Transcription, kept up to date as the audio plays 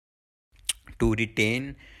To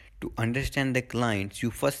retain, to understand the clients,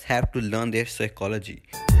 you first have to learn their psychology.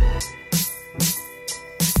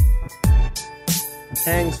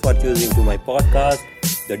 Thanks for choosing to my podcast,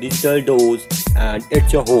 The Digital Dose, and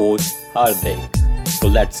it's your host, Hardik. So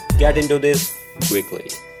let's get into this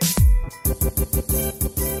quickly.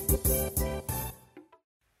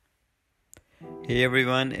 Hey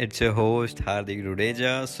everyone, it's your host Hardik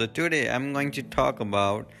Rudeja. So today I'm going to talk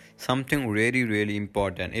about something really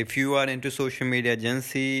important. If you are into social media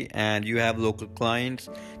agency and you have local clients,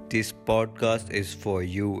 this podcast is for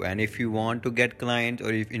you. And if you want to get clients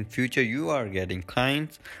or if in future you are getting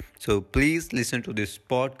clients, so please listen to this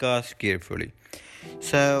podcast carefully.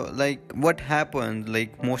 So what happens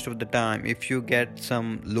most of the time if you get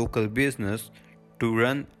some local business to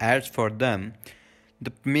run ads for them,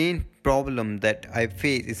 the main problem that I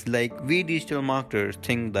face is we digital marketers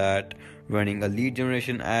think that running a lead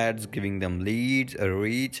generation ads, giving them leads, a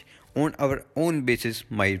reach on our own basis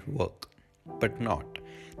might work, but not.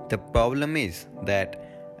 The problem is that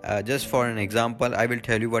just for an example, I will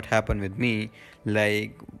tell you what happened with me.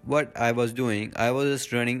 What I was doing, I was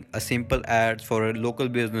just running a simple ads for a local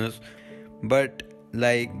business, but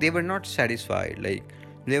they were not satisfied.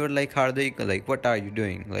 They were like, Hardik, what are you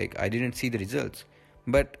doing? I didn't see the results,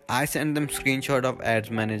 but I sent them screenshot of ads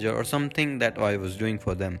manager or something that I was doing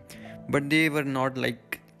for them, but they were not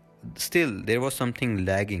still there was something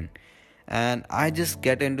lagging. And I just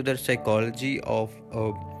get into the psychology of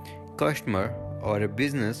a customer or a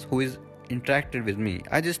business who is interacted with me.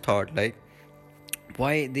 I just thought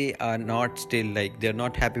why they are not still they're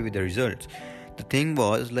not happy with the results. The thing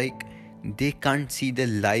was they can't see the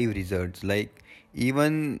live results.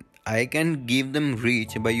 Even I can give them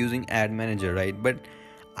reach by using ad manager, right? But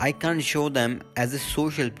I can't show them as a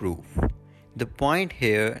social proof. The point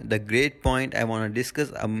here, the great point I want to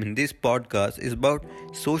discuss in this podcast is about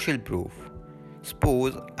social proof.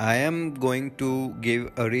 Suppose I am going to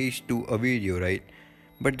give a reach to a video, right?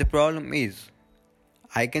 But the problem is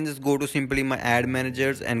I can just go to simply my ad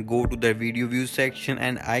managers and go to the video views section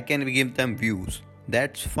and I can give them views.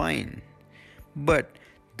 That's fine. But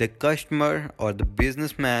the customer or the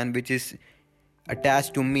businessman which is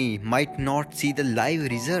attached to me might not see the live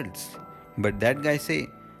results. But that guy say,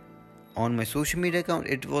 on my social media account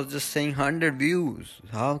it was just saying 100 views.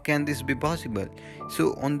 How can this be possible?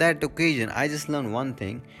 So on that occasion I just learned one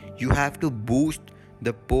thing. You have to boost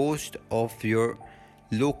the post of your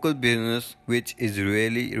local business, which is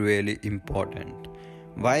really important.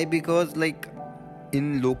 Why? Because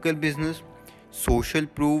in local business, social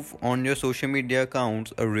proof on your social media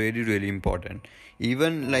accounts are really important.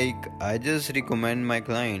 Even I just recommend my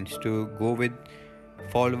clients to go with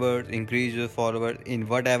followers, increase your followers in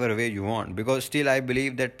whatever way you want, because still I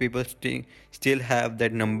believe that people still have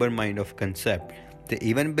that number mind of concept. They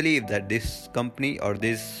even believe that this company or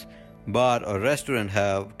this bar or restaurant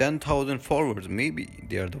have 10,000 followers. Maybe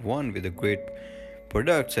they are the one with the great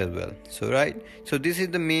products as well. So this is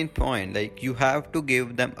the main point. You have to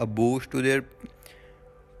give them a boost to their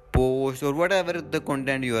post or whatever the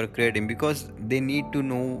content you are creating, because they need to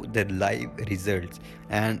know the live results.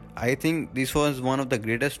 And I think this was one of the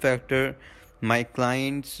greatest factor. My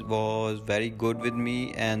clients was very good with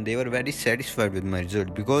me and they were very satisfied with my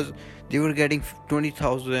result, because they were getting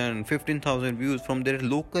 20,000 15,000 views from their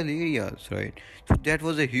local areas, right? So that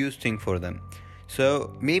was a huge thing for them.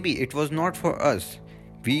 So maybe it was not for us.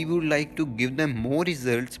 We would like to give them more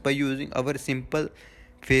results by using our simple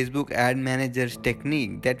Facebook ad managers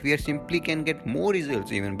technique, that we are simply can get more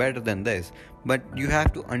results even better than this. But you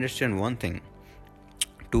have to understand one thing.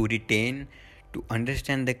 To retain, to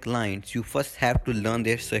understand the clients, you first have to learn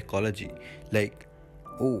their psychology.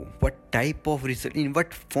 What type of result, in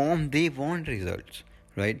what form they want results,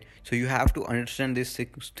 right? So you have to understand this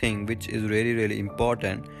thing, which is really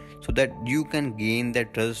important, so that you can gain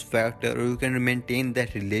that trust factor or you can maintain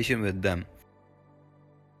that relation with them.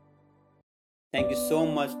 Thank you so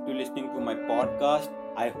much to listening to my podcast.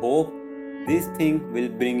 I hope this thing will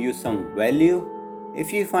bring you some value.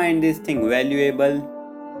 If you find this thing valuable,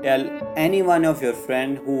 tell any one of your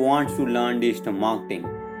friend who wants to learn digital marketing.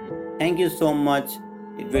 Thank you so much.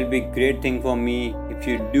 It will be great thing for me if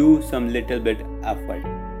you do some little bit effort.